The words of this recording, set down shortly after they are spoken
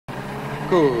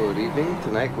Good evening.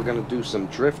 Tonight we're going to do some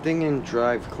drifting in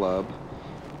Driveclub,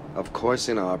 of course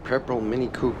in our purple Mini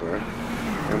Cooper,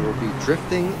 and we'll be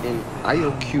drifting in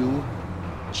Iouique,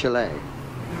 Chile.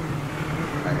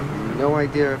 I have no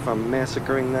idea if I'm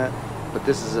massacring that, but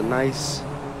this is a nice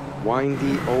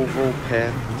windy oval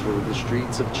path through the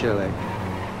streets of Chile,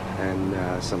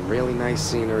 and some really nice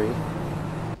scenery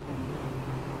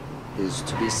is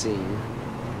to be seen,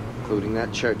 including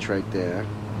that church right there.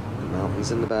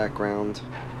 Mountains in the background.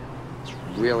 It's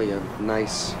really a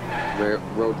nice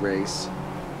road race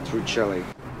through Chile,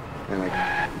 and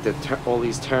all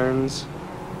these turns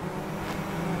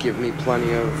give me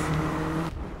plenty of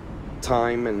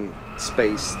time and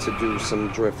space to do some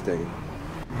drifting.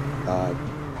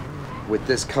 With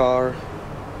this car,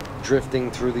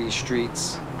 drifting through these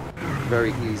streets,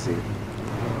 very easy.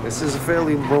 This is a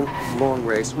fairly long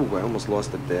race. Ooh, I almost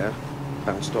lost it there.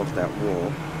 Bounced off that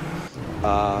wall.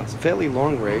 It's a fairly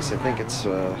long race. I think it's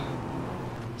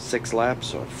 6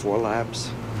 laps or 4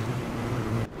 laps,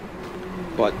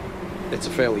 but it's a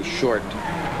fairly short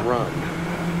run.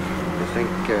 I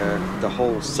think the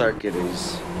whole circuit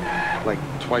is like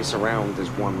twice around is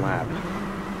 1 lap,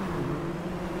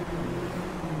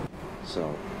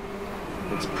 so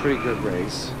it's a pretty good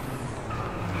race.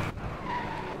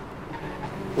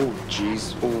 Oh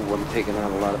geez, oh, I'm taking out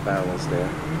a lot of barrels there.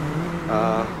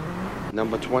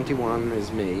 Number 21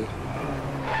 is me.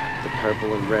 The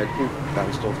purple and red. Ooh,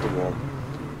 bounced off the wall.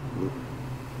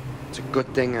 It's a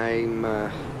good thing I'm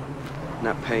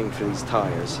not paying for these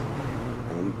tires.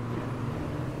 I'm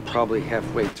probably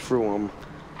halfway through them,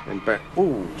 and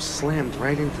ooh, slammed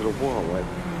right into the wall.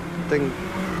 Thank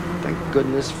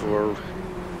goodness for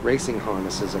racing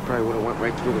harnesses. I probably would have went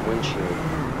right through the windshield.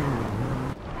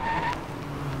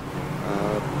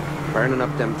 Burning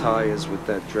up them tires with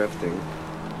that drifting.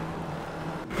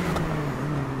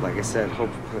 Like I said,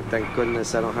 thank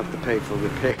goodness I don't have to pay for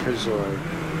repairs or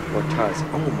tires.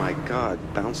 Oh my God,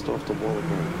 bounced off the wall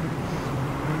again.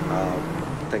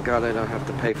 Thank God I don't have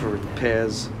to pay for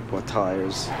repairs or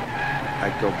tires.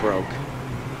 I'd go broke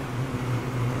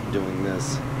doing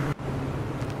this.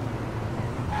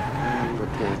 And we're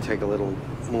going to take a little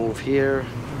move here.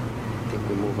 I think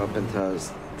we move up into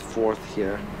 4th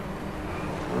here.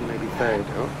 Or maybe 3rd.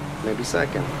 Oh, maybe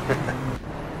 2nd.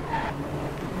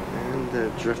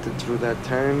 Drifted through that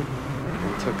turn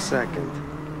and took 2nd.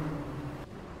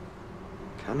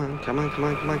 Come on, come on, come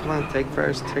on, come on, come on. Take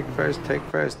first, take first, take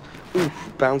first. Oof,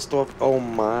 bounced off. Oh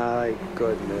my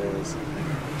goodness.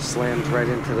 Slammed right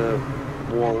into the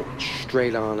wall,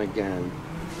 straight on again.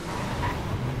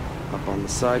 Up on the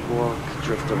sidewalk,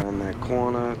 drifted on that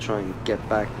corner, trying to get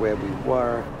back where we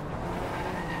were.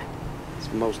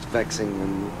 It's most vexing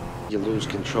when you lose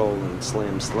control and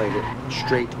slam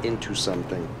straight into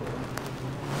something.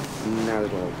 Not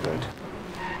at all good.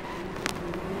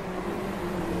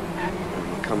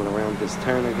 And we're coming around this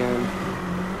turn again,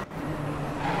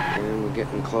 and we're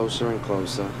getting closer and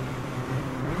closer.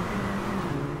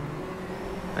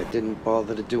 I didn't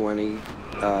bother to do any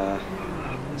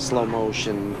slow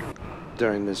motion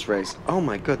during this race. Oh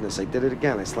my goodness, I did it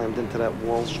again. I slammed into that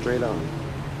wall straight on.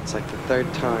 It's like the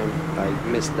 3rd time I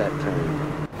missed that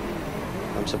turn.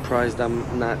 I'm surprised I'm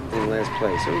not in last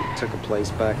place. Oh, took a place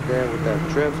back there with that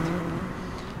drift.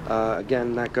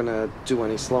 Again, not gonna do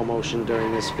any slow motion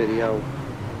during this video.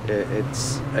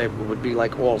 It would be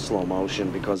like all slow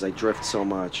motion because I drift so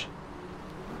much.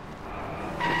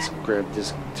 Let's grab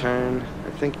this turn. I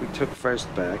think we took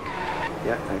 1st back.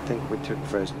 Yeah, I think we took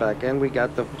 1st back, and we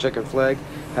got the chicken flag.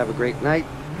 Have a great night.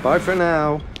 Bye for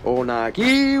now.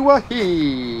 Onagi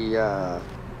wahi.